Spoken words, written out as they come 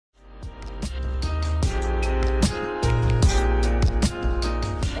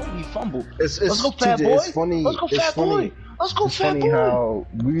Let's go, fat TJ, boy. It's funny. Let's go, It's fat funny. boy. Let's go, It's fat funny boy. how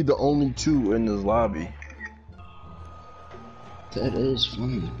we the only two in this lobby. That is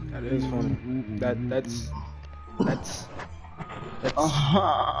funny. That is funny. That's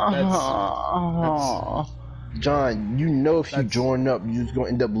John, you know if you join up, you're just gonna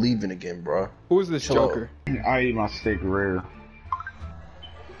end up leaving again, bro. Who is this Joker? I eat my steak rare.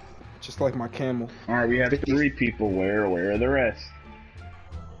 Just like my camel. Alright, we have 3 people. Where are the rest?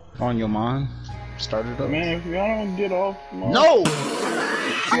 On your mind. Start it up. Man, if y'all don't get off, No!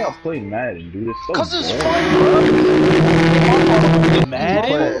 y'all play Madden, dude. It's so Cause it's boring. fun, bro.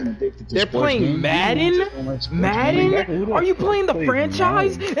 Madden? They're playing Madden? Madden? Are you playing the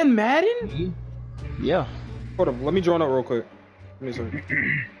franchise in Madden? Yeah. Hold up, let me join up real quick. Give me a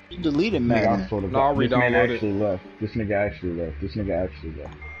second. You deleted Nigga, Madden. I swear to No, I'll God, this man re-download it. actually left. This nigga actually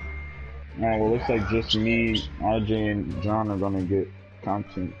left. Alright, well, looks like just me, RJ, and John are gonna get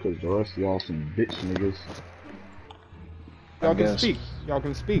content because the rest of y'all some bitch niggas. Y'all can speak. Y'all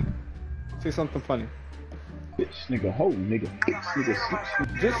can speak. Say something funny. Bitch nigga, hoe nigga, bitch nigga,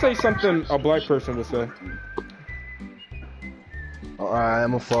 snitch. Just say something a black person would say. Alright,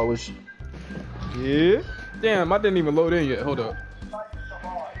 I'm a forward. Yeah? Damn, I didn't even load in yet. Hold up.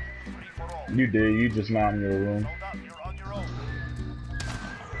 You did, you just not in your room.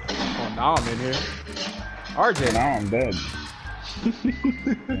 Oh, now I'm in here. RJ. Now I'm dead.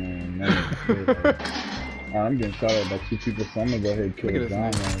 I'm getting shot at by 2 people, so I'm gonna go ahead and kill Look at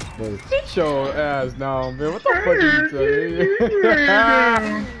John this first. Sit your ass down, man. What the fuck did you say?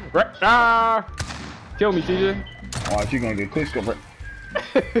 Kill me, TJ. Watch, you gonna get quick over.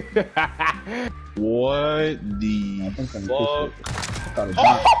 What the fuck?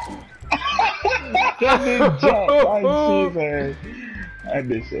 That bitch jumped. I didn't see that. That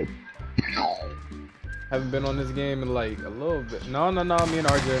bitch said. Haven't been on this game in like a little bit. No, me and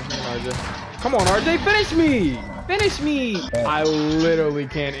RJ. Come on, RJ, finish me! Finish me! I literally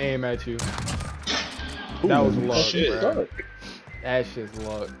can't aim at you. That was luck, bro. That shit's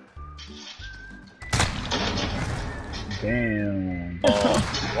luck. Damn.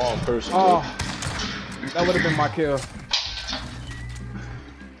 Wrong person. Oh, that would have been my kill.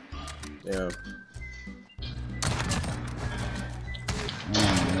 Yeah.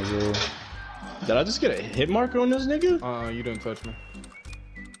 Did I just get a hit marker on this nigga? You didn't touch me.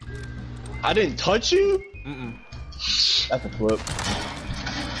 I didn't touch you? Mm-mm. That's a clip.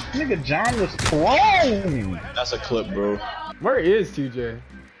 Nigga, John was prone. That's a clip, bro. Where is TJ?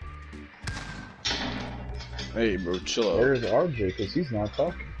 Hey, bro, chill out. Where's RJ? Cause he's not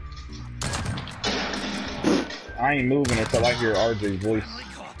talking. I ain't moving until I hear RJ's voice.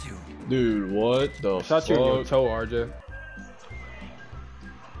 Dude, what the fuck? Shot you in your toe, RJ.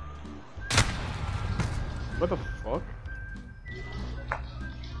 What the fuck?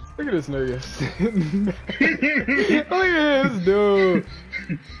 Look at this nigga. Look at this dude.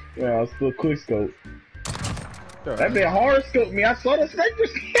 Yeah, I still quick scope. God. That been hard scope me. I saw the sniper.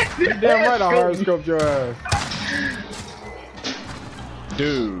 You damn right I hard scoped your ass.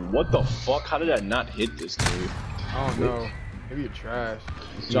 Dude, what the fuck? How did I not hit this dude? I don't know. Maybe you're trash.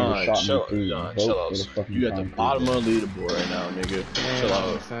 John, chill out. You at the bottom of the leaderboard right now, nigga. Chill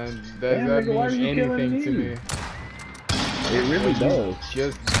out. Son, that means anything to me. It really does.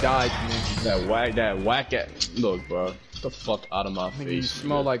 Just died to me. That whack at. Look, bro. Get the fuck out of my Nigga, face. you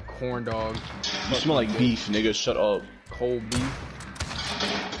smell nigga. like corn dogs. You smell like beef, nigga. Shut up. Cold beef.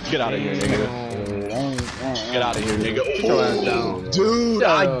 Get out of here, nigga. Get out of here, nigga. Sit your ass down. Dude,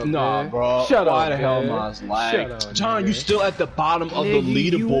 Shut nah, up, bro. Shut Why up, the hell am man. I lag? Shut up, John, nigga. you still at the bottom of Nigga,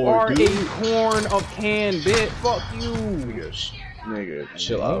 the leaderboard, you are dude. a corn of can, bitch. Fuck you. Nigga,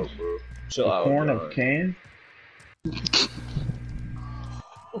 chill out, bro. Chill out. Corn bro. of can?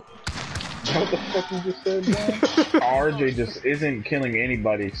 What the fuck you just said, man? RJ just isn't killing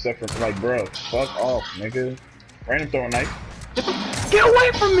anybody except for, like, bro, fuck off, nigga. Random throw a knife. Get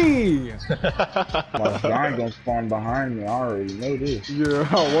away from me! My giant gonna spawn behind me. I already know this. Yeah,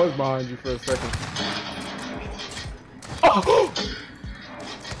 I was behind you for a second. Oh!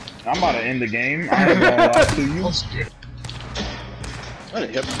 I'm about to end the game. I ain't gonna lie to you. I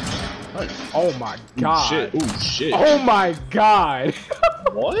didn't hit me. Oh my god. Shit. Ooh, shit. Oh my god.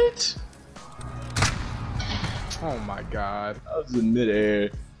 What? Oh my god. That was in midair.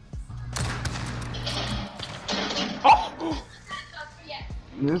 Oh!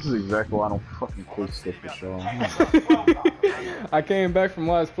 This is exactly why I don't fucking quick stick this show. I came back from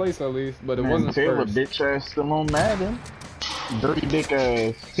last place at least, but it wasn't Taylor first. bitch ass still on Madden. Dirty dick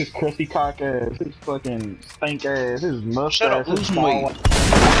ass, his crusty cock ass, his fucking stank ass, his mustache, his small ass.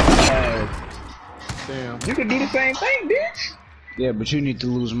 Damn. You can do the same thing, bitch. Yeah, but you need to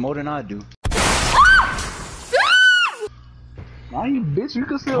lose more than I do. Nah, you bitch, you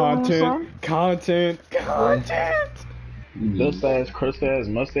can still lose some. Content. Dust ass, crust ass,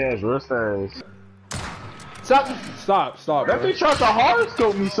 mustache, rust ass. Stop, That bro. bitch tried to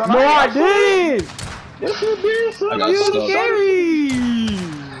horoscope me, son. No, I did! Yes, you did, son. I got You stuck. scary!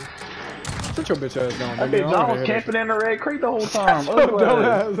 Sit your bitch ass down, That nigga. bitch John was camping in the red crate the whole time. Shut your dumb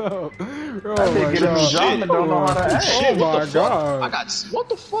ass up. Oh That bitch my getting me god. John and don't know how to act. Oh my god. I got. What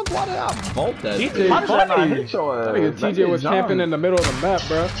the fuck? Why did I vault that? TJ How did that not funny. hit your ass? That nigga That TJ was bitch John camping in the middle of the map,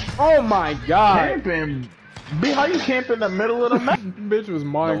 bro. Oh my god. Camping? B, how you camp in the middle of the map? Bitch was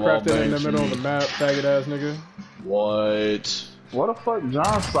Minecrafting in the middle of the map, faggot ass nigga. What? What the fuck,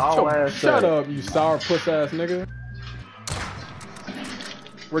 John sour ass? Shut up, you sour puss ass nigga.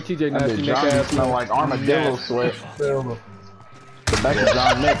 Where TJ That nasty bitch neck John ass smell like armadillo sweat. The back of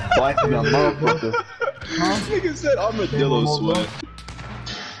John neck black as a motherfucker. Nigga said armadillo sweat.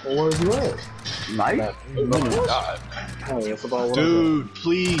 Where's you at? Nice. Oh my god. Hey, it's about what Dude,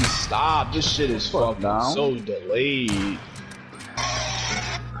 please stop. This shit is fucking down. so delayed.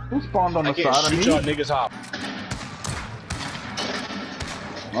 Who spawned on I the can't side of shoot me? y'all niggas hop.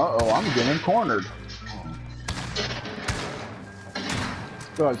 Uh-oh, I'm getting cornered.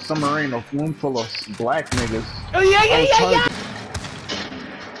 Feel like submarine, a room full of black niggas. Oh yeah.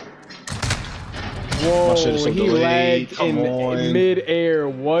 My shit is Whoa, so he delayed. lagged Come in on. mid-air,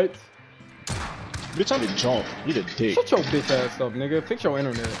 what? Bitch, I'm a jump. You the dick. Shut your bitch ass up, nigga. Fix your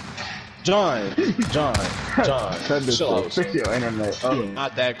internet. John. Said this Chill shit. out. Fix your internet. You are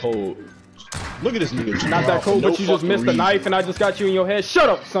not that cold. Look at this nigga. Not that cool, but you just missed the knife and I just got you in your head. Shut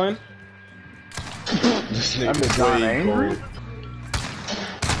up, son. This That nigga bitch John way angry. cold.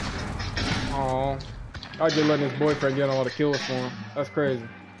 Aw. I just letting his boyfriend get all the kills for him. That's crazy.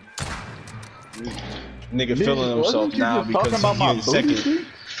 Nigga Bitch, feeling himself wasn't you now just talking because about my he's booty in second. shit?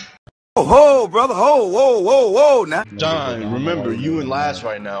 Ho, brother, whoa, now. John, remember, you in last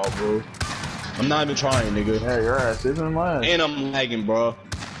right now, bro. I'm not even trying, nigga. Yeah, your ass isn't last. And I'm lagging, bro.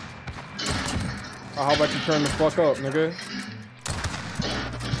 How about you turn the fuck up, nigga?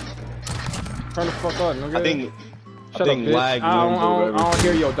 Turn the fuck up, nigga. I think Shut up, bitch. lag I wins over don't everything.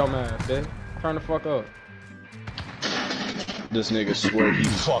 hear your dumb ass, bitch. Turn the fuck up. This nigga swear he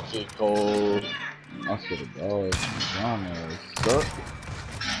fucking cold. I swear to God, John ass suck.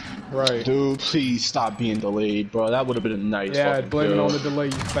 Right. Dude, please stop being delayed, bro. That would have been a nice Yeah, fucking blame it kill. on the delay,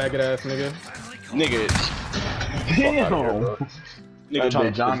 you faggot ass nigga. Nigga. Damn. Nigga That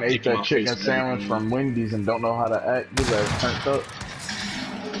trying bitch John to ate that chicken sandwich from Wendy's and don't know how to act. His ass turned up.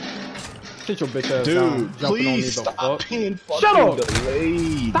 Sit your bitch ass down. Dude, Jumping on me, please the stop fuck. being fucking Shut up!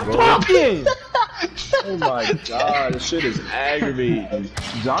 delayed, Stop bro. talking! Oh my god, this shit is aggravating.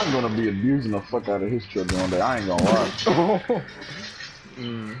 John gonna be abusing the fuck out of his children one day. I ain't gonna lie.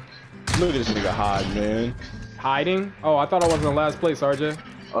 Look at this nigga hide, man. Hiding? Oh, I thought I was in last place, RJ.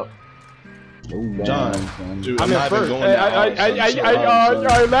 John, dude, I'm I'm in not even first. going that hard,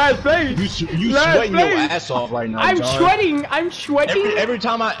 son. Last place. You Last sweating your place. ass off right now, I'm John. sweating. I'm sweating. Every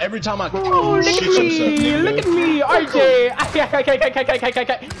time I Oh, look shit at me. yourself, nigga. Look at me, RJ.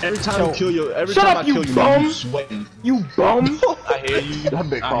 Every time I kill you, every Shut time up, I you kill you, bum. you sweating. You bum. I hear you. That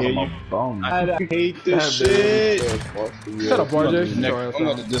bitch I called hear him you. a bum. I hate this That shit. bitch. Shut up, RJ. Shut I'm your ass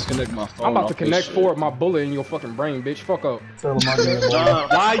about down. to disconnect my phone. I'm about to off this connect shit. forward my bullet in your fucking brain, bitch. Fuck up. Tell him I get it. John,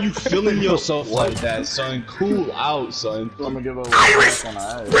 why are you feeling yourself like that, son? Cool out, son. I'm gonna give a Iris on the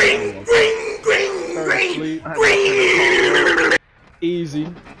Easy.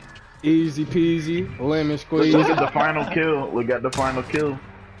 Easy peasy. Lemon squeeze. Look at the final kill. Look at the final kill.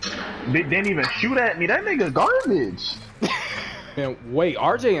 Bitch didn't even shoot at me. That nigga garbage. Man, wait,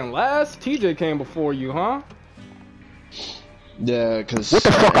 RJ in last? TJ came before you, huh? Yeah, cause What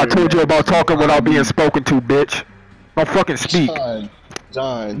the fuck I told you about talking without being spoken to, bitch? Don't fucking speak.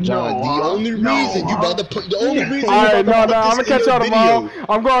 John, No, the only reason you about to put the only reason Alright, no, I'm gonna in catch your y'all tomorrow. video.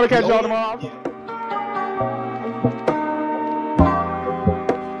 I'm going to catch y'all tomorrow.